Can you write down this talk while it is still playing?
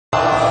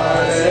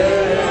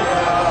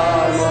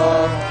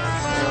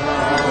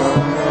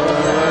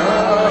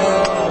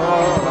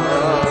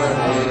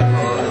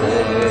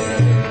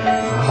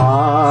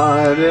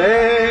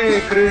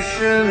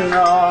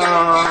Krishna,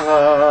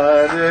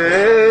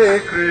 Hare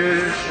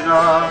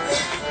Krishna,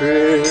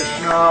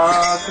 Krishna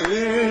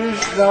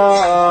Krishna,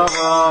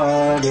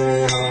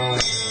 Hare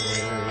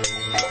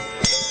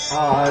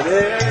Hare,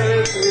 Hare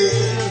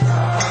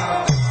Krishna,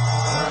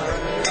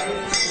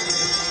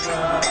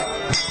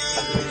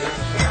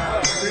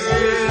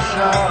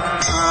 Krishna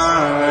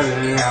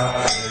Hare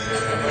Hare,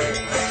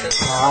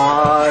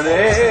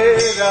 Hare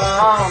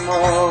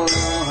Rama,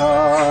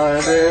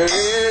 Hare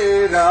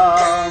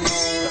Rama,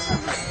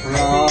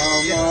 Rama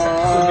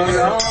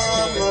Rama,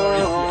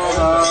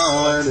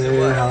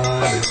 Hare Hare.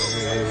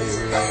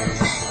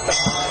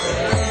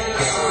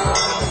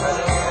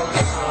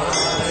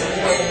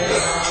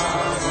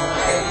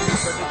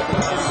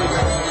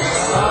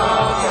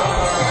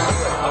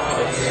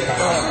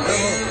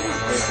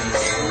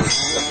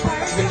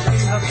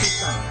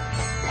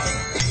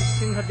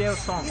 Sing their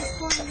song.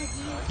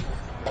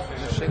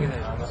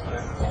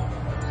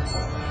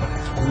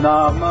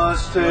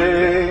 Namaste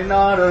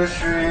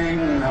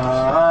Narashinhaya,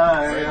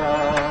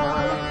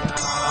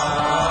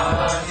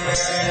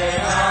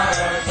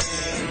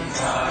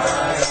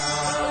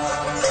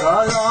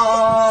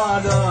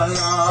 Salada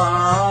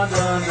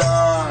Lada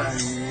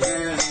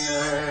Dayine,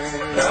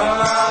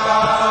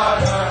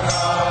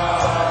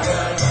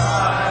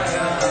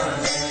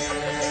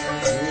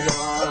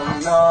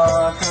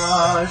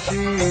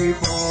 Nakashi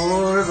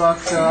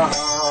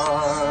PureBhakti.Tv,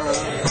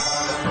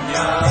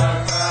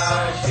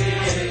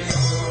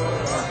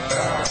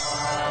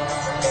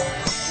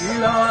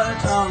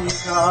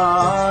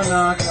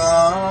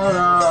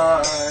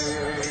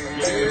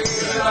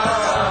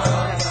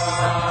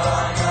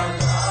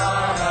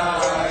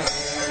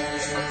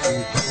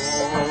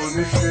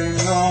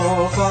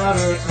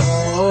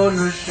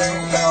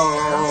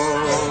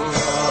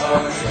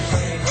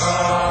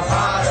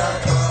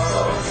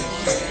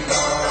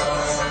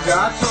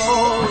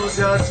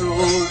 Jato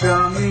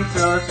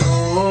Jamita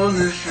Ton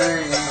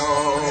Shingo,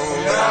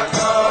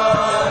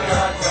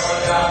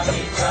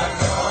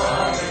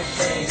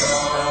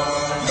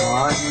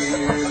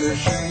 Mahil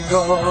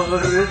Shingo,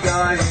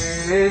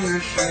 Hridayin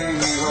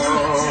Shingo,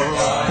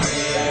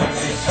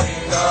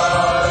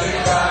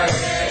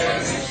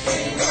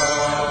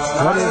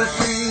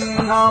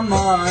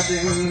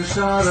 Narasimhamadin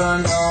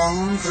Sharanam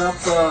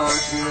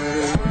Prapatye,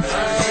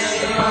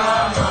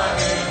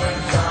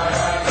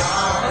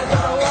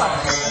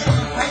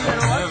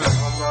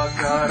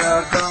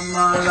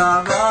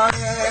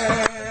 Kamalavare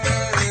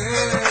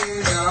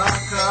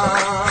Naka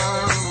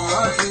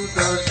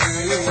Matuta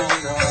Srinam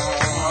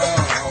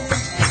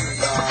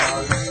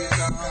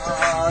Dalita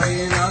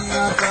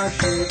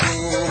Inanakashipu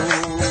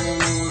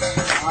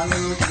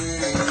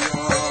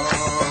Anupriya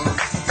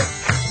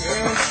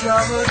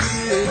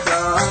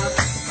Keshavadita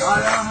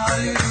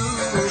Arahari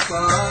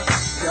Rupa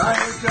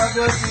Jai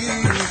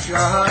Jagadish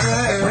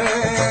Hare,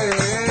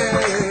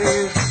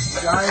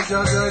 Jai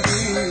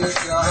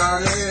Jagadish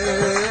Hare,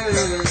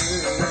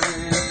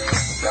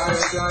 Jai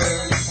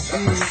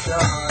Jagadish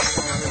Hare.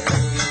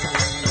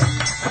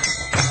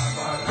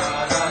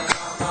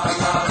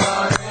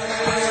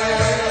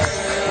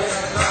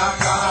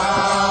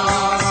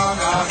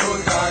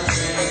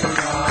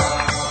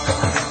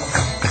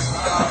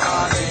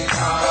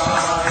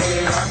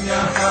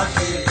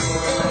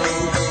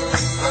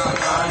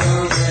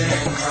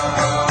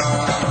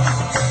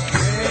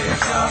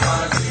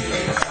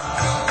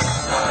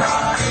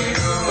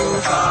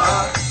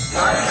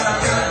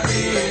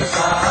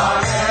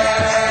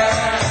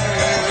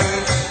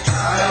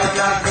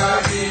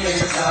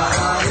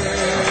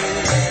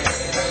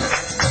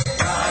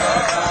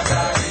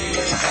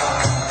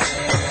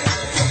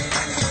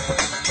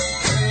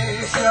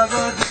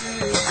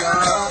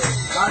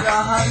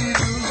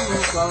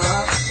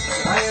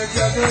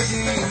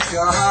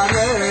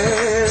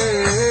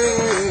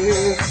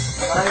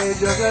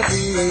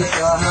 Jagadish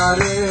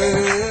Hare,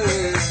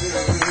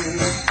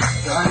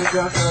 Jai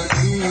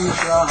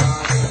Jagadish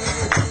Hare,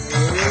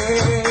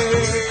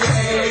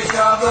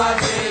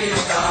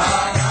 Keshavadita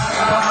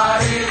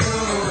Narahari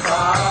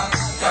Rupa,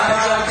 Jai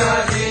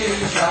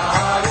Jagadish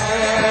Hare,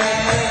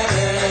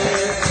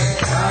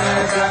 Jai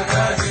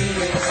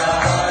Jagadish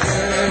Hare,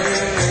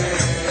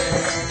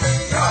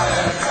 Jai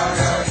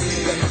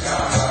Jagadish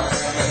Hare.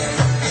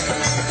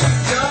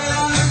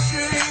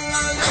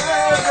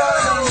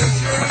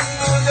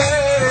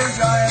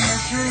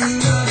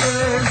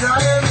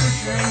 Jai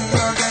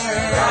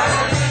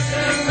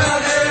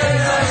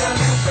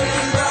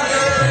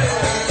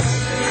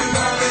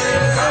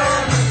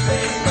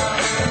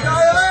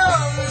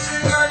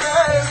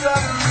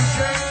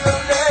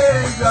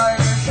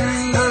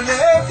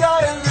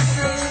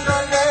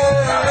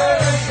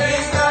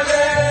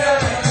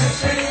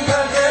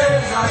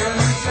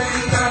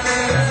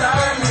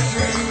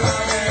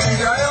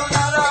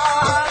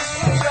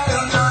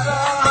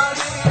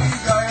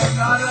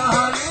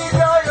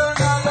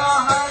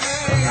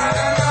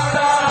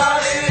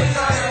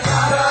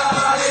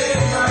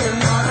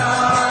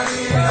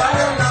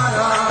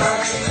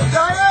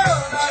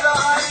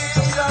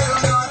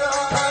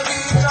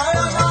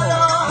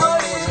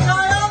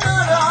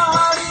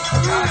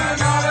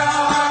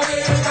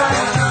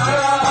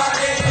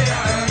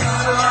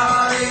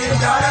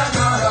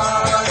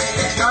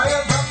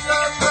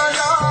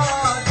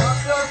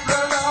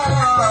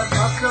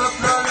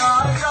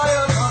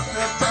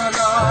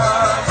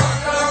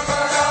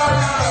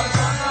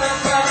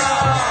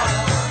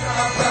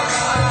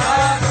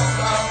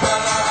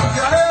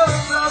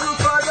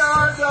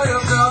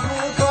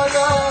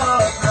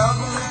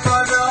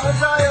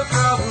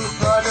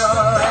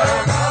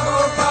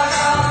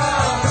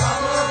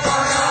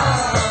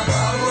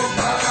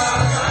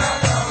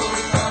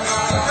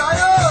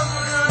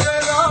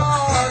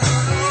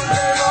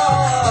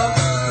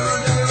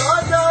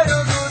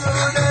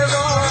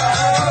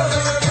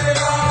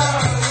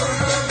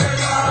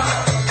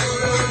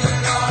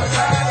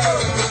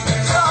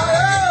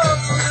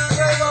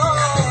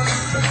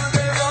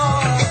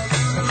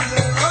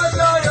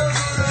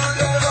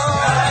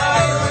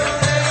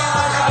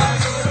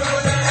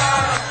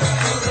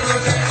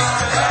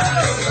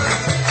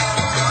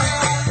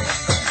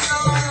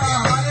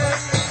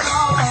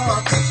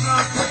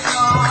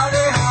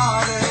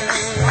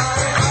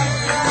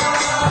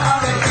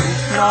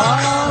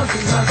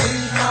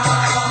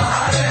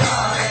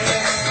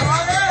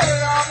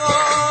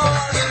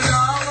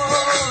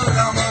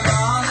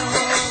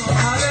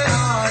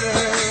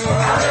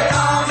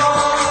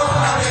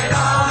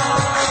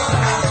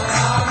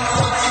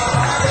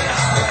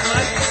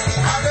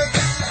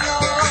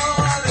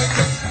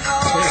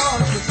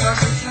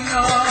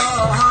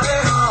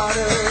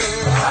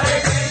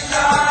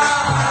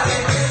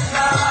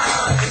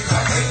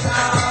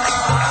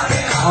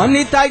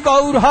Nitai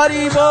Gaur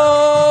Hari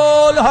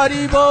Bol,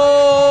 Hari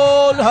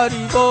Bol,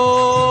 Hari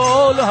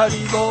Bol,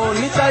 Hari Bol,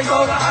 Nitai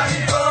Gaur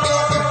Hari Bol.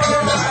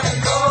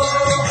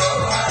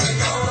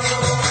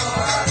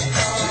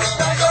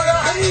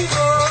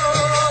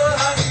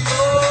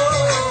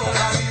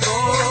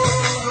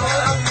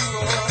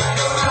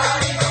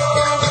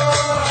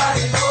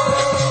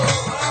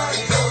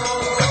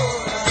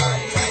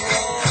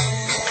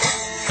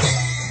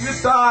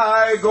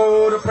 Nitai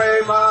Gaur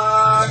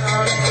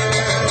Premanande,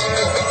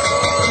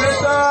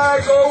 Nitai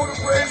Gaur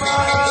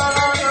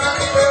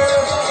Premanande,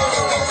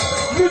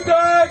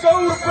 Nitai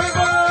Gaur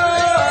Premanande.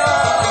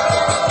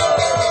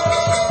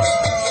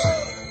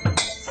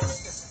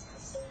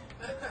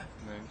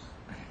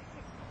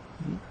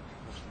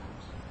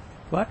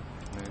 What?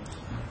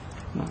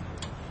 No.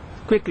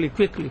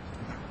 Quickly,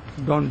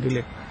 don't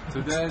delay.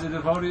 Today the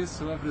devotees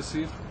who have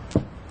received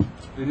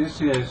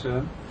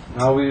initiation,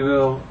 now we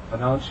will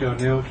announce your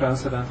new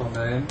transcendental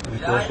name and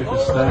request you to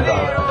stand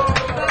up.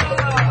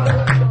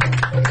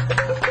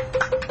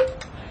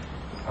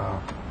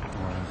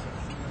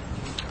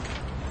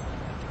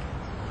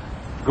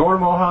 Gaur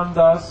Mohan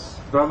Das,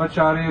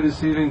 Brahmachari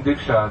receiving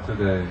Diksha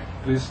today.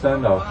 Please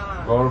stand up.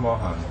 Gaur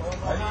Mohan.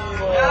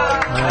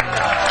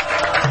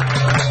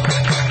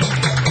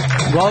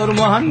 Gaur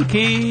Mohan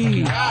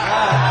ki.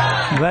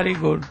 Very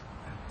good.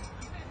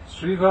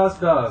 Srivas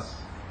Das,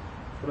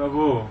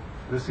 Prabhu,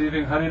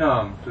 receiving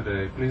Harinam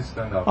today. Please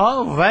stand up.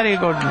 Oh, very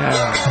good.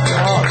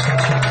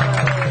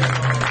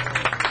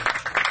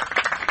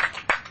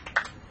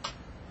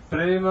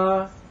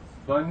 Prema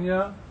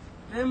Banya.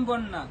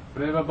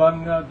 Prema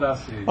Banya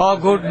Dasi. Oh,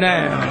 good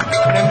name.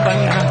 Prem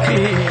Banya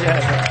ki.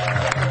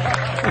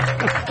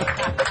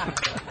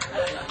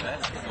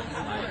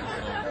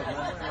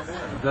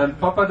 Then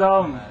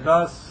Papadam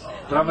Das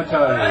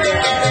Brahmachari.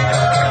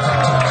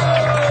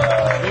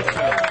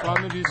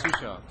 Swamiji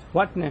Sisha.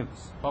 What name?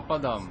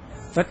 Papadam.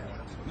 What?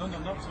 No,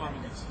 not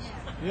Swamiji.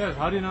 Yes,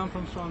 Harinam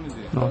from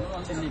Swamiji. No.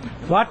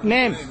 What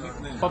name?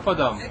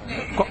 Papadam.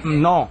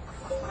 No.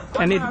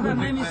 Any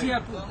name is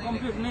here,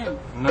 complete name.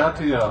 Not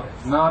here.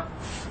 Not.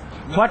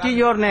 What is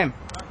your name?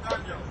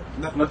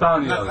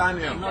 Nathaniel.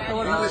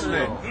 English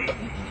name.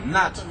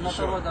 Not.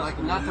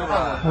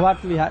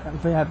 What we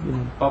have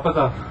been?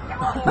 Papadam.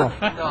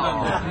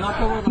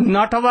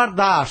 Natavar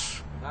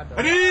Das.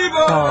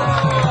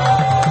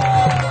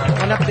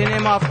 One of the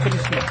name of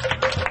Krishna.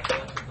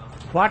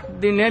 What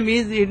the name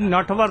is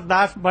Natavar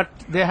Das, but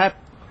they have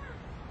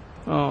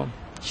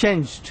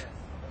changed.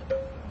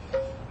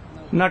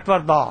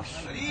 Natavar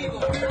Das.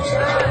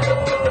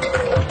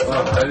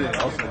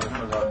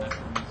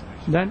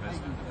 Then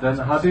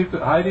Hari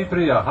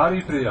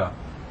Priya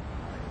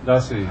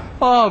Dasi.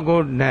 Oh,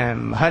 good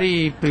name.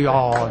 Hari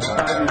Priya.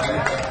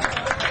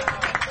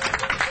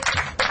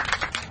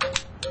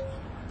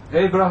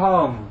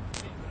 Abraham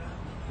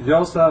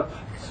Joseph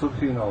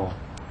Sukhino.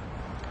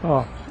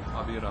 Oh.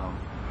 Abhiram.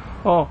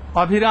 Oh,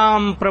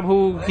 Abhiram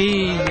Prabhu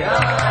ki.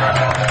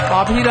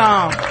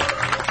 Abhiram,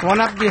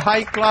 one of the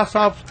high class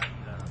of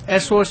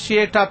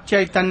associate of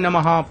Chaitanya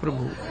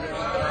Mahaprabhu.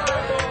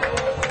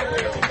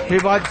 He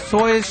was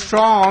so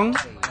strong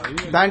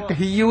that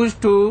he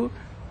used to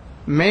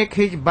make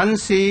his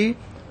bansi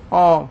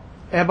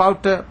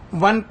about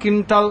 1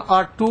 quintal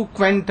or 2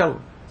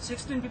 quintal.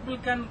 16 people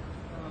can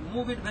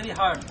move it very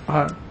hard.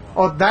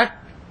 Or that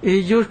he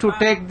used to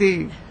take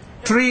the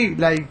tree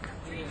like,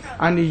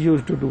 and he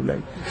used to do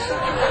like.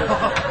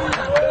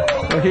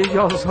 So he is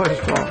also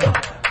strong.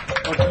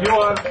 But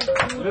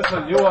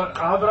you are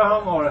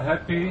Abraham or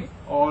Happy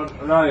or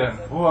Ryan?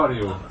 Who are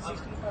you?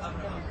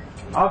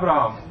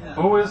 Abraham.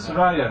 Who is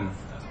Ryan?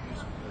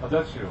 Oh,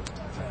 that's you.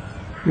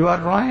 You are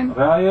Ryan?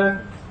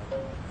 Ryan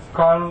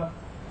Carl.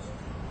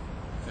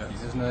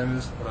 Yes, his name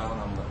is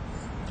Ramananda.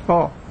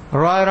 Oh,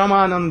 Rai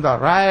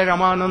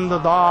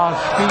Ramananda Das.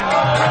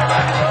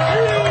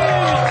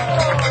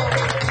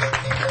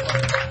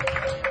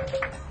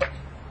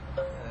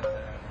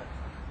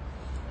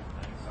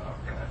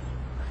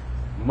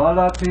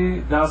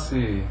 Malati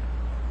Dasi.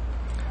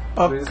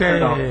 Okay.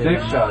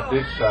 Diksha.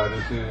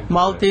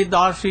 Malti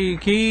Dasi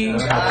ki.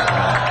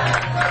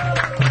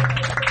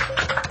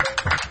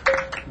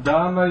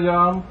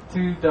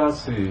 Damayanti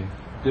Dasi.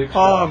 Diksha.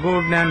 Oh,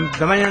 good name.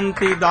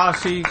 Damayanti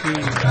Dasi ki.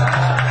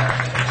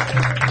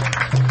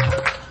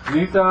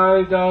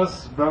 Nitai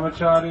Das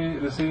Brahmachari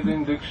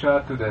receiving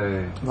Diksha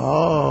today.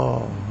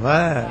 Oh,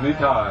 very.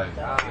 Nitai.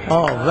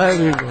 Oh,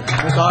 very good.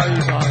 Nitai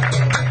Das.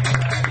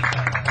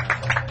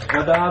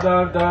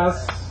 Gadadhar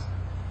Das.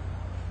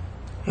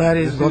 Where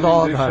is receiving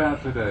Gadadhar?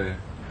 Diksha today.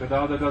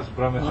 Gadadhar Das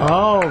Brahmachari.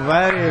 Oh,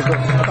 very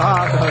good.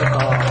 Gadadhar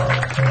Das.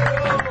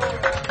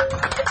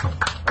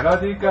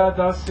 Radhika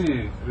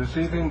Dasi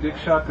receiving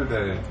Diksha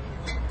today.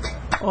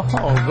 Oh,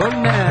 good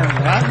name.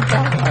 Radhika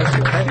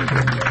Dasi. Very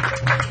good name.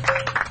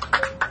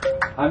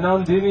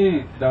 Anandini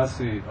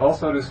Dasi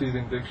also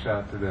receiving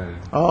Diksha today.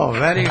 Oh,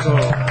 very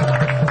good.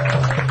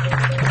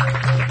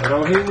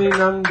 Rohini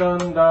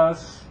Nandan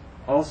Das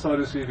also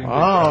receiving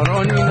Diksha. Oh,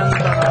 Roni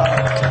Nandana.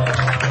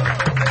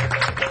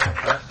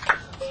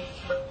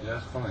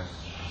 Yes, come in.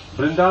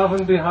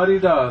 Vrindavan Bihari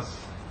Das,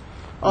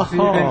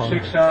 receiving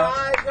Shiksha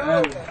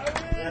and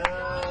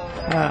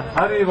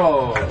Hari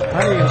Bol.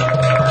 Hari.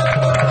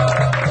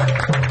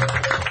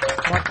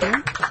 What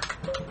name?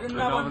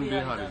 Vrindavan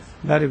Bihari.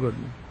 Very good.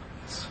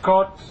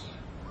 Scott,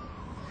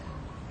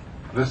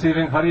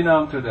 receiving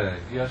Harinam today.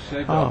 Yes,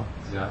 Oh.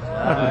 Yeah.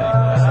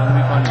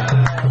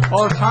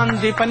 और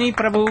शांतिपनी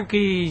प्रभु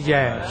की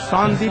जय.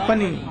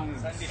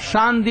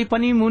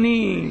 शांतिपनी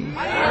मुनि.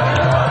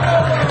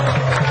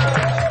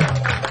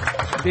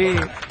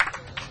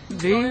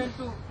 The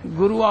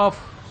Guru of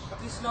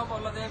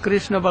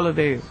Krishna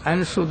Baladev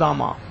and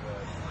Sudama.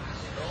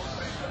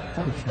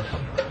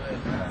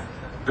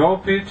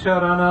 Gopi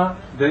Charana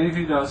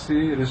Devi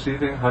Dasi,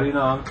 receiving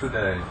Harinam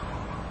today.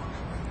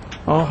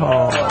 Oh,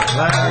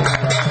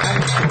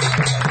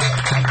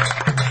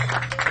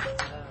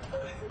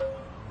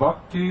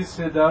 Bhakti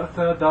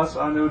Siddhartha Das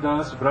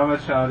Anudas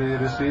Brahmachari,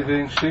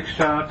 receiving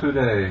Shiksha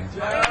today.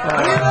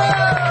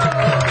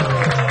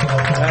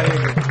 very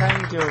good.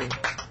 Thank you.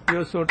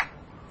 You should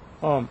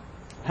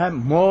have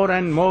more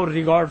and more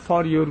regard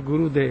for your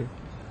Gurudev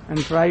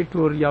and try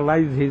to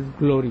realize his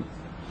glory,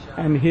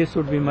 and he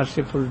should be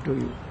merciful to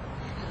you.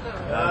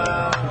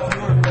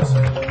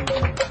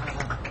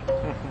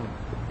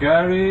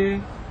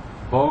 Gary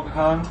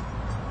Boghan,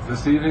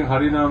 receiving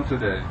Harinam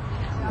today.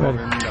 Very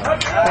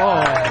good.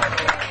 Oh,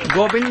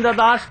 Govinda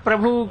Das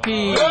Prabhu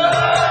ki.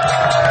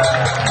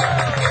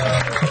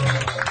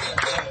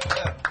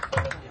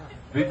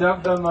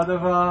 Vidagda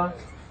Madhava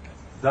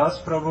Das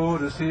Prabhu,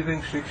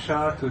 receiving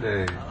Shiksha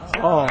today.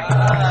 Oh.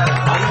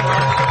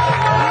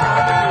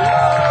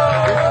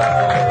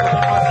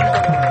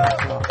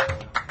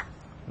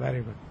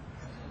 Very good.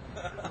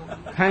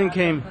 Thank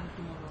him.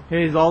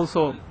 He is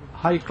also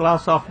high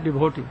class of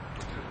devotee.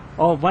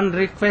 Oh, one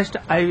request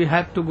I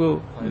have to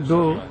go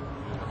do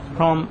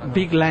from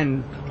big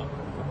land,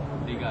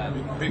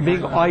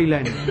 big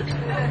island.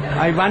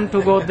 I want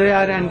to go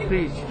there and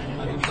preach.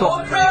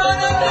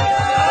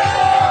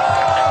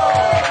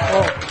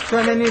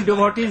 So many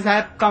devotees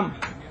have come.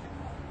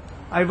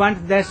 I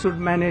want they should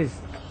manage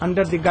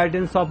under the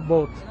guidance of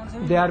both.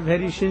 They are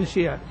very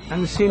sincere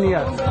and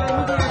senior.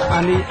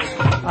 And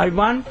I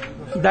want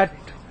that,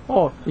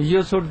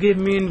 you should give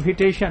me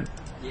invitation.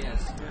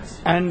 Yes.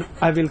 And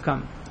I will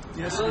come.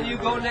 Will you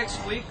go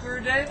next week,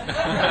 Gurudev?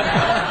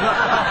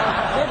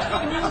 Let's go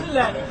to New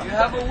Zealand. You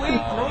have a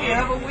week. No, you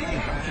have a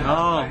week.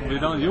 No, we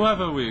don't. You have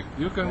a week.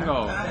 You can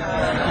go.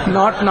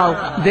 Not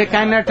now. They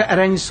cannot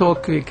arrange so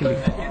quickly.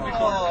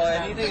 Oh,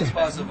 anything is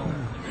possible.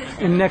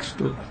 In next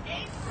two.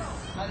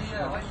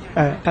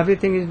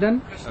 Everything is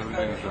done?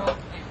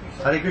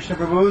 Hare Krishna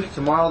Prabhu,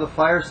 tomorrow the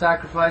fire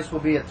sacrifice will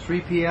be at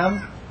 3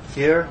 p.m.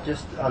 here,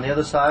 just on the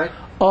other side.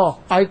 Oh,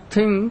 I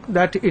think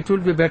that it will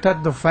be better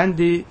when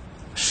the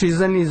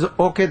season is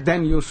okay,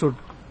 then you should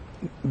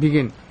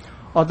begin.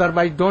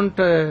 Otherwise, don't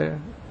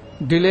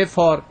delay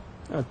for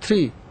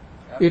 3.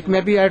 It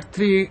may be at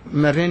 3,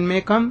 rain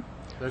may come.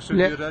 They should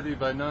be ready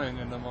by 9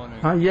 in the morning.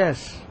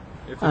 Yes.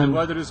 If the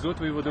weather is good,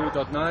 we will do it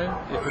at 9.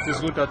 If it is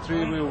good at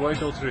 3, we will wait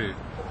till 3.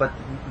 But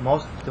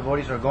most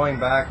devotees are going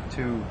back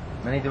to,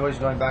 many devotees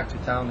going back to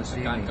town this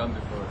evening. Can't come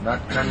before.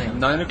 Not coming.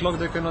 9 o'clock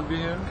they cannot be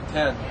here?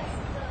 10.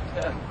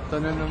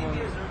 10 in the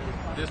morning.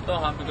 Just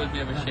don't have because we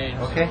have a shade.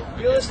 Okay.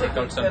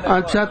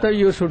 Achata,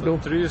 you should do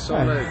 3 is so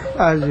late.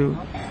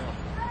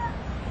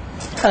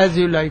 as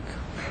you like.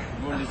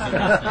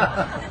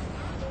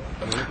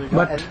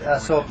 But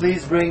So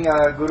please bring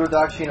Guru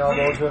Dakshina, all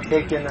those who have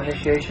taken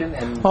initiation.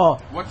 And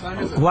What time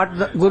is it? what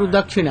the Guru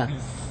Dakshina?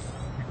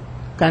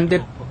 Can they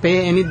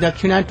pay any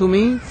Dakshina to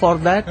me for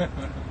that?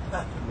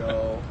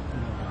 No.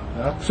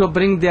 So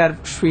bring their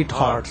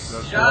sweethearts.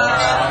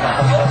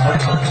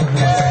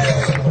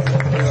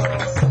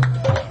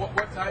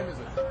 What time is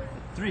it?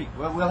 3.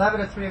 We'll have it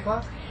at 3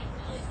 o'clock.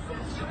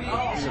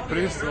 The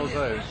priest all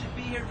day. Should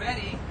be here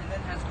ready, and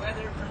then as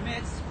weather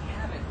permits, we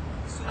have it.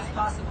 As soon as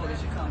possible, they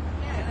should come.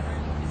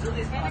 As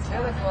early as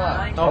possible.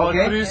 No, but Okay.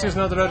 the priest is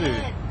not ready.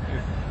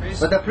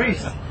 But the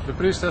priest. The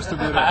priest has to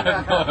be ready.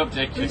 No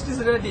objection. Priest is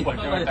ready.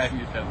 Whatever time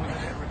you tell me.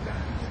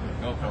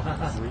 No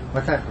problem.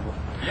 What time,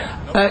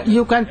 Prabhu?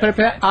 You can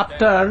prepare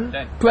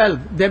after 12.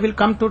 They will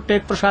come to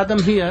take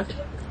prasadam here.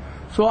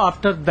 So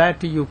after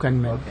that you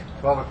can make Okay,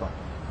 12 o'clock.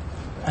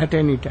 at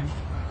any time.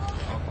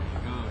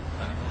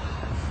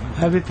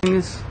 Everything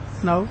is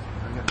now.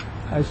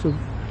 I should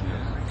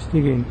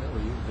begin.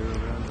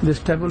 This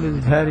table is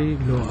very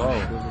low.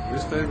 Oh,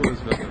 this table is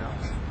better.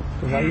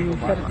 Why you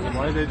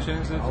Why they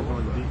changed it?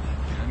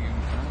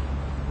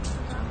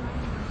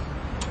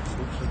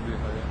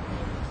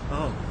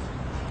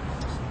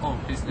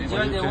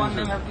 Jaydev, one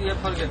name have to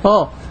forget.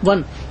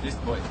 one.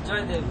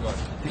 Jaydev.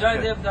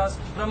 Jaydev Das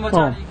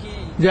Brahmachari ki.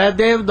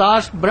 Jaydev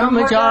Das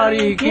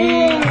Brahmachari ki.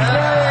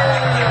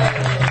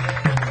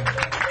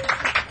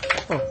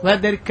 Where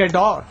there is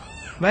Kedar?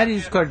 Where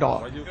is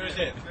Kedar?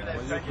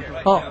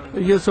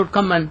 You should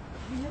come and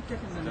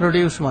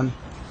produce one.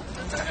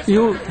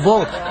 You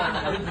both.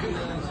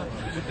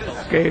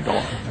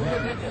 Kedar.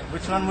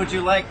 Which one would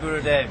you like,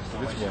 Gurudev?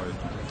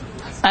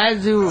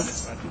 As you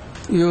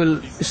you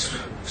will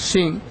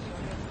sing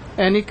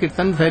any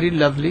kirtan very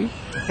lovely.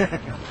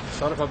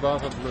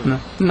 Sarvabhava Blues. No,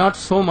 not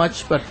so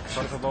much, but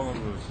Sarvabhava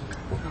Blues.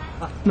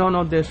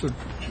 no, they should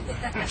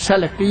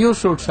select. You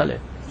should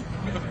select.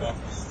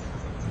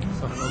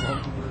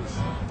 Sarvabhava Blues.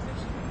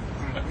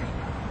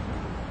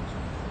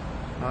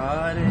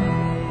 Hare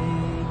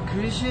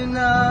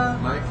Krishna,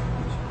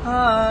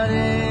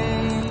 Hare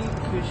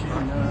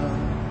Krishna,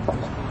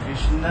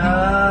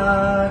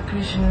 Krishna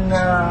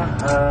Krishna,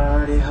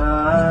 Hare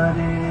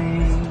Hare,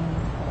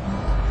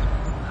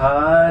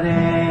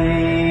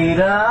 Hare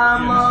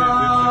Rama,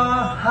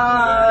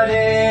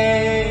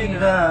 Hare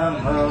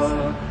Rama,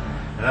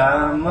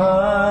 Rama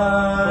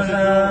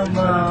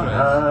Rama,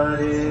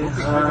 Hare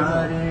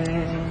Hare,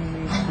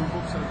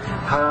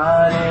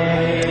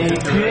 Hare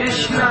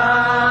Krishna,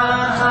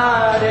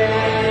 Hare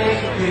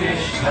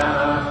Krishna,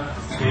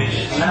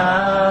 Krishna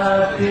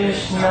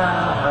Krishna,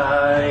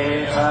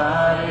 Hare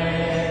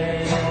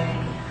Hare,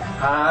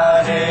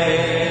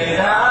 Hare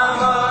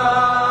Rama,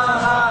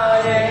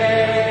 Hare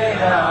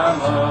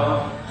Rama,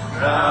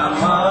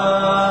 Rama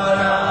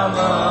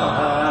Rama,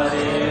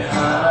 Hare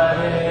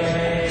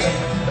Hare,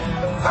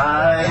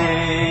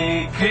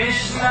 Hare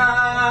Krishna,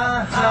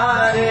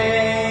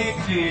 Hare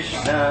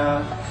Krishna,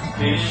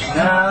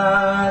 Krishna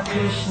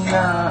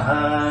Krishna,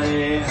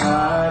 Hare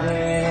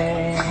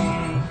Hare,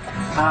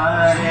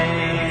 Hare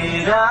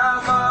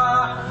Rama,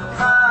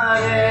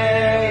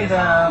 Hare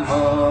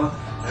Rama,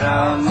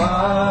 Rama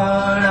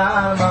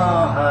Rama,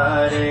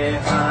 Hare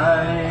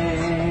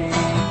Hare,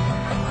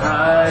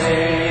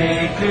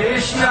 Hare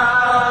Krishna,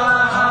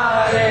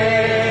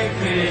 Hare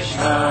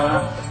Krishna,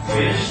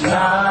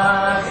 Krishna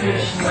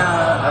Krishna,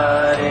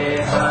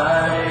 Hare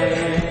Hare,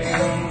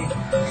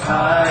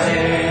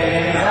 Hare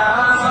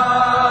Rama,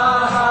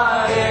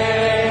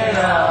 Hare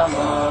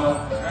Rama,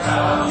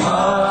 Rama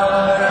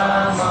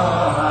Rama,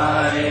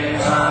 Hare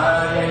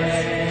Hare.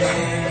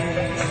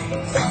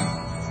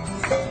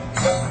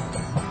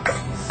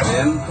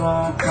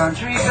 Simple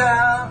country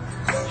gal,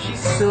 she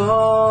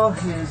saw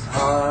his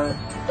heart,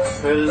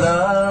 her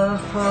love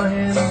for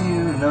him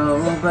knew no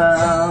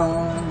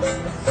bounds.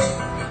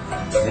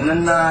 In the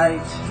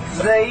night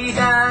they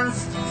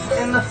danced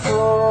in the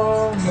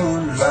full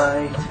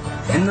moonlight,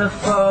 in the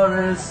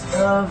forest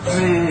of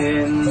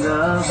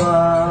Vrindavan.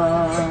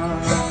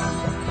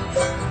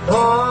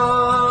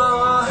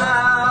 Oh,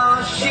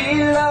 how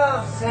she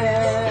loves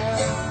him.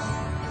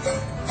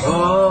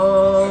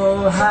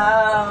 Oh,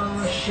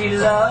 how she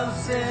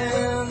loves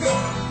him.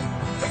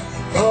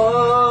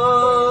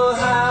 Oh,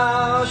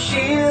 how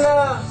she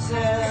loves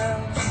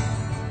him.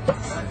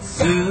 But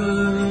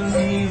soon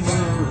he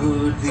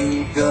would be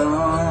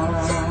gone.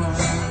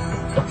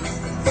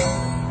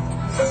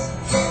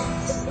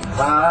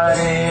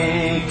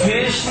 Hare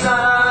Krishna,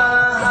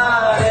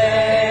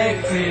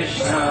 Hare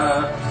Krishna,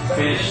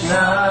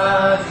 Krishna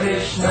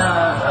Krishna,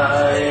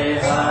 Hare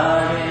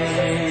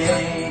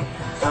Hare,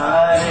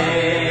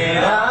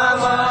 Hare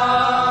Rama,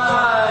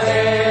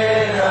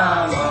 Hare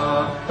Rama,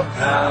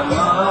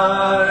 Rama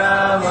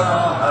Rama,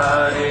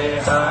 Hare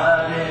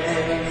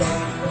Hare,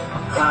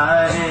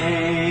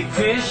 Hare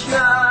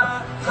Krishna,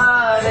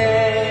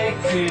 Hare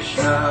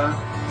Krishna,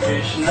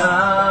 Krishna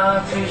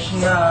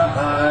Krishna,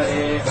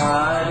 Hare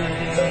Hare,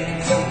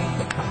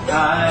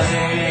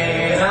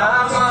 Hare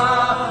Rama,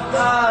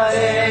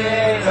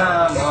 Hare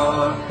Rama,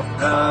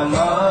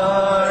 Rama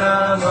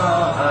Rama,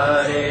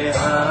 Hare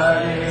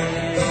Hare.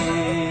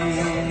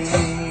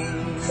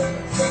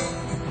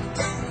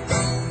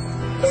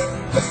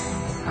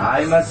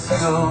 I must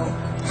go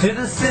to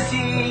the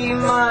city,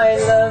 my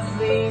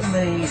lovely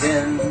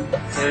maiden.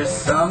 There's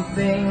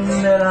something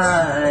that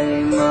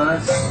I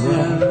must do.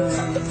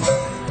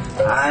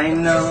 I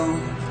know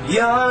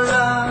your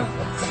love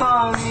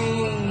for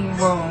me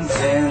won't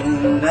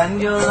end,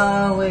 and you'll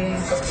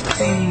always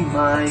be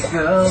my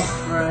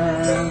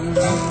girlfriend.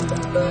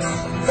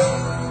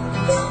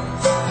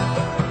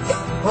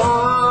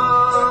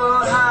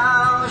 Oh,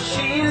 how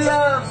she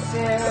loves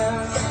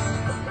him.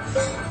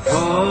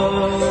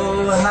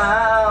 Oh,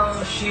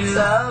 how she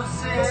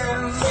loves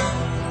him.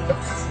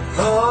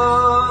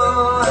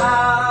 Oh,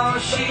 how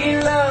she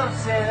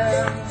loves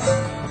him.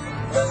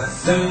 But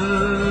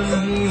soon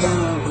he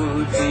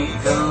would be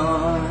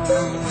gone.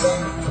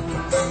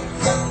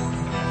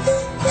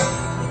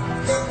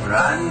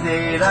 Rande,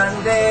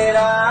 rande,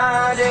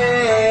 rade,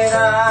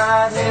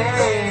 rade,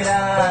 rade,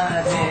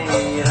 rade,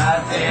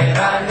 rande,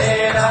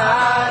 rade,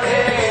 rade,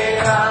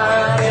 rade,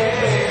 rade, rade,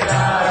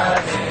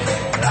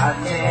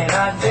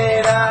 rade, rade,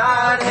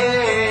 rade,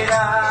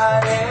 rade,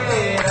 rade,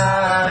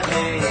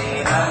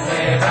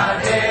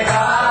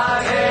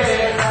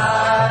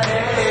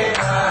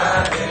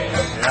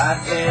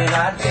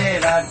 Radhe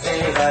Radhe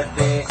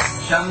Radhe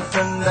Sham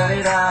Sundari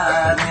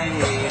Radhe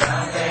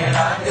Radhe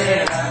Radhe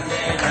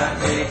Radhe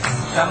Radhe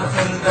Sham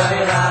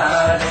Sundari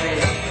Radhe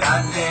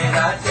Radhe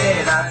Radhe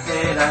Radhe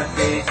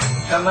Radhe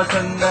Sham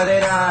Sundari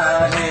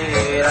Radhe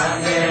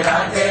Radhe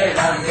Radhe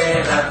Radhe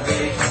Radhe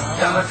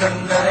Sham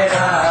Sundari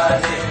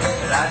Radhe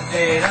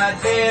Radhe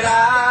Radhe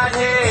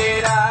Radhe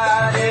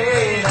Radhe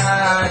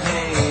Radhe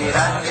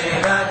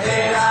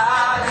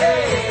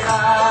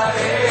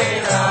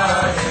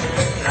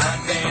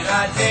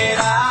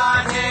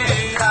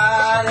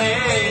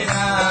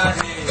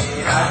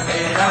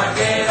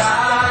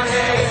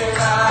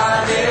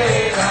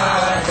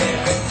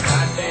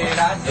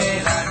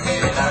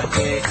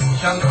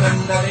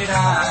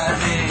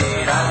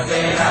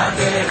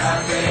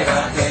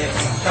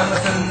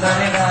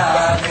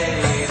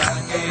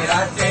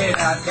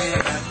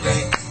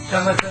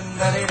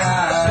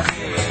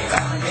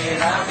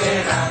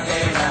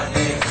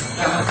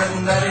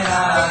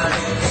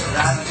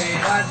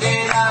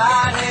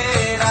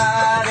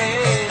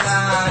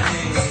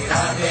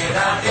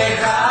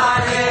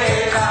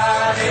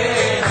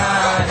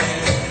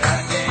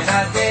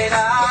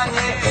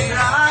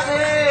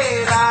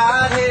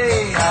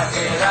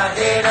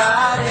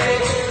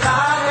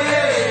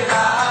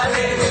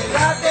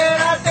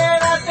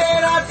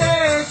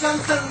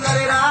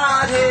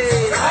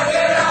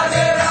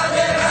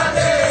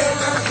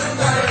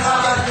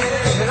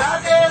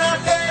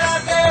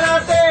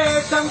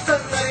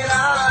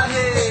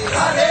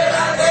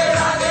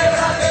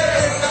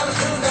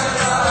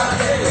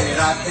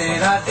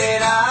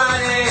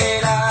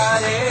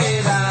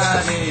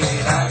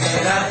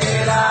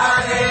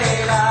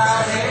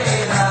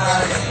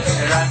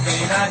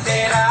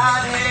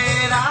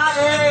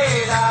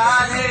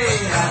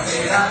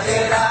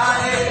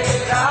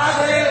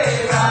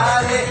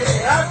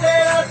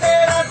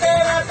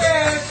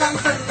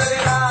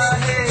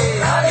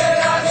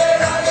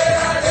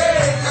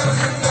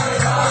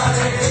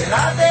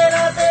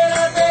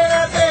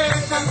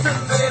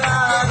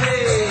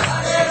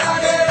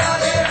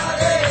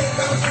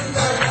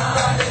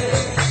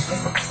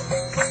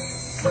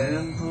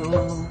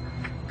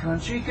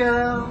Country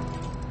girl,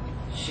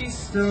 she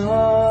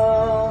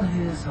stole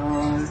his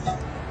heart.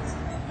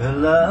 Her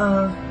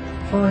love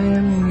for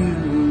him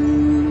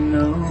knew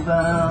no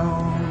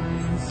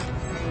bounds.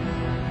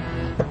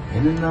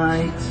 In the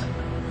night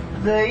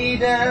they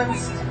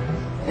danced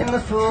in the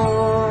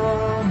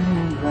full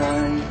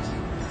moonlight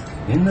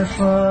in the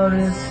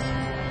forest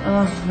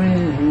of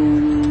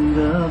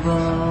Vrindavans.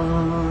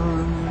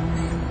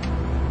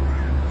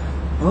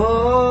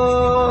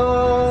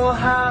 Oh,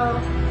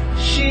 how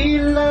she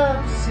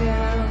loves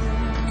him.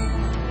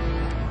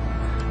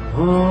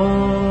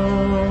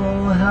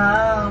 Oh,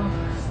 how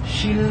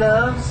she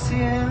loves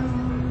him.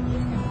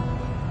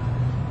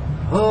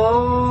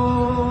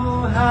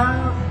 Oh,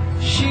 how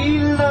she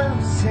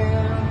loves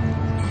him.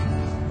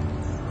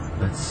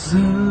 But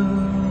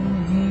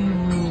soon he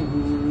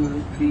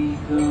would be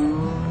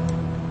gone.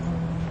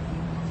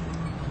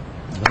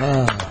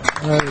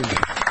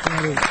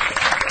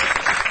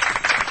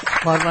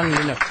 For 1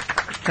 minute,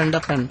 stand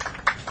up and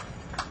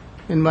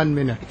in 1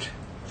 minute.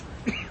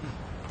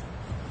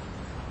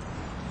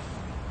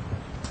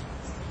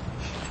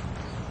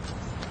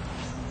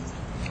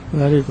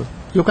 Very good.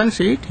 You can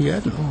see it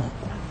here, no?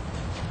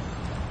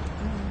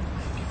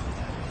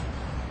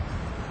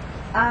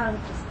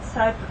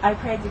 So I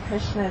prayed to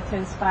Krishna to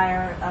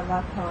inspire a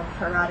love poem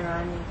for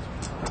Radharani.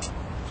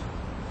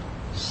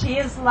 She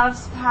is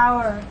love's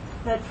power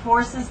that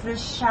forces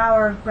this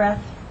shower of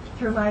breath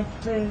through my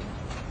flute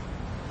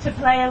to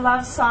play a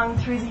love song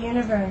through the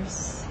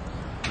universe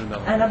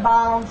and a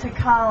balm to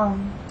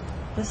calm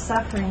the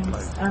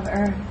sufferings of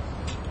earth.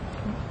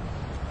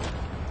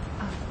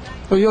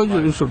 So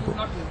you should go.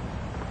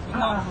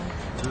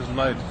 This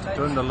light.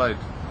 Turn the light.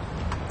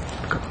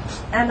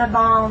 And a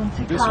balm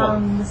to This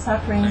calm one. the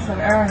sufferings of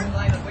earth.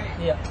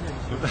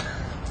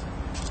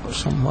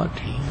 Somewhat.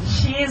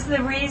 She is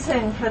the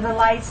reason for the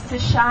lights to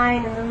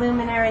shine in the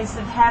luminaries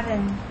of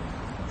heaven,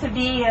 to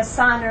be a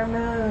sun or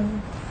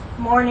moon,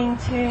 morning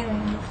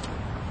tune.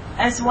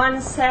 As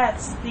one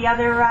sets, the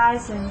other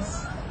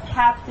rises,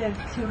 captive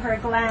to her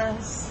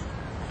glance.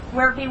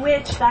 Where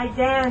bewitched I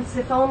dance,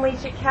 if only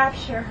to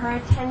capture her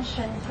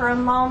attention for a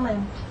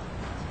moment.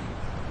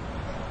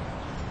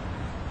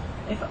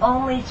 If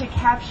only to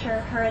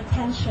capture her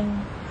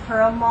attention for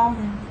a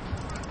moment.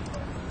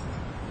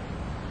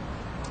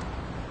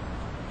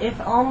 If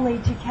only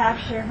to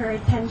capture her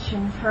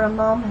attention for a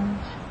moment.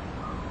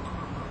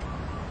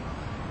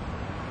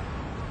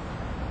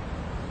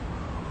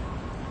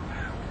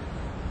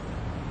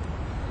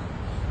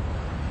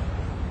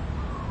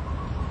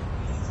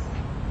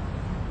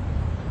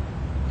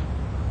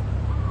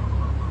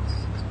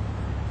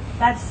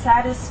 That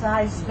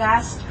satisfies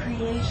vast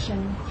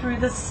creation through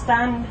the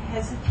stunned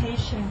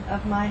hesitation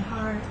of my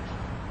heart.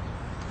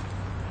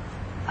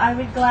 I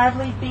would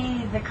gladly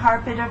be the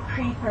carpet of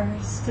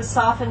creepers to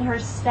soften her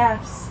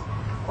steps,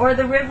 or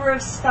the river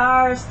of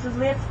stars to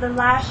lift the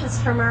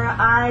lashes from her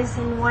eyes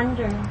in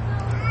wonder.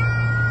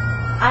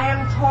 I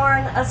am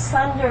torn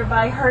asunder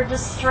by her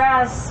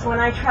distress when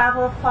I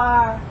travel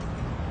far,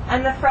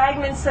 and the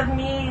fragments of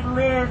me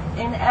live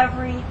in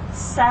every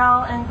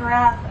cell and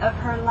breath of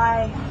her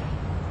life.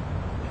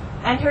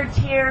 And her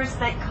tears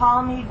that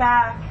call me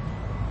back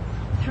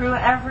through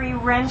every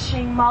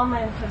wrenching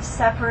moment of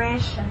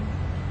separation,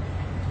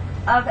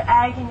 of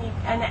agony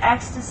and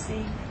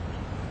ecstasy,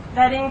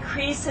 that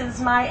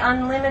increases my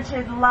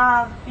unlimited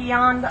love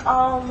beyond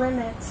all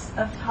limits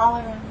of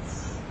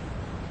tolerance.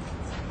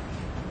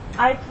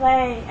 I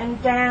play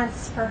and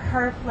dance for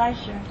her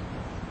pleasure.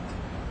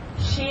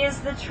 She is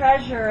the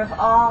treasure of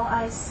all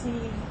I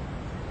see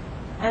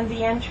and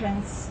the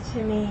entrance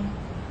to me.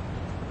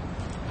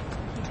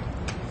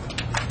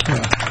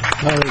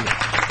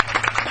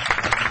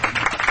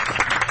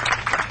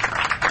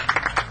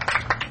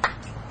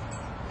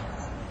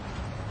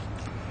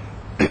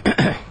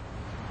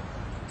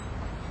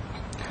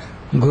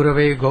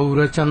 Gurave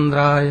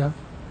Gaurachandraya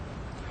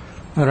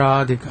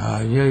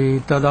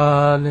Radhikaya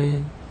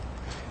Tadale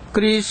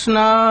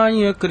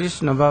Krishnaya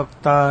Krishna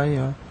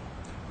Bhaktaya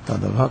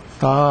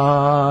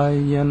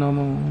Tadbhaktaya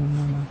Namo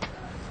Namah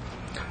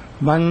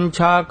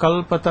Vancha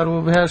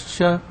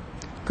Kalpatarubhyascha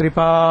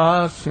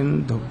Kripa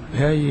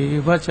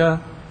Sindhubhya Cha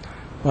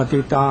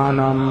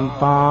Patitanam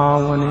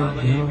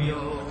Pavanebhyo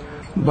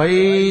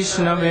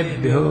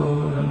Vaishnavebhyo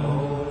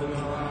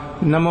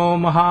Namo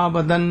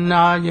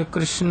Mahabadanyaya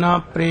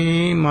Krishna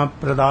Prema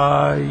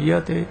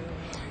Pradayate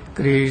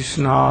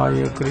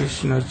Krishnaya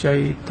Krishna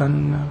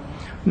Chaitanya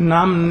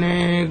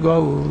Namne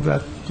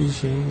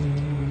Gauratise.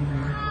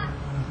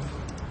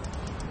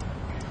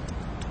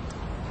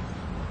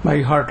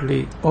 My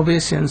heartly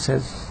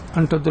obeisances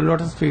unto the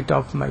lotus feet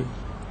of my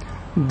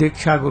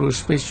Diksha Guru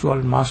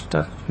spiritual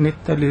master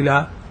Nitya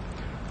Leela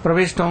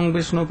Praveshtong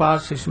Vishnu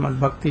Pas Srimad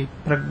Bhakti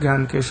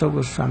Pragyan Keshav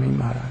Goswami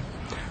Maharaja,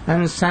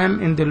 and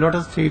Sam in the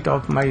lotus feet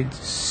of my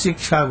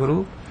Shiksha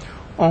Guru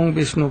Om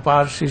Vishnu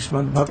Par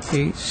Srimad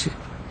Bhakti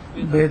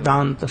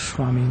Vedanta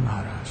Swami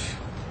Maharaj.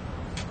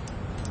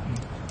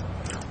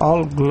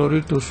 All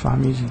glory to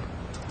Swamiji.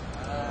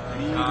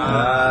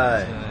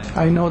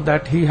 I know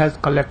that he has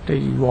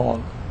collected you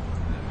all,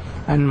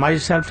 and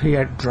myself he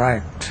had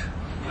dragged.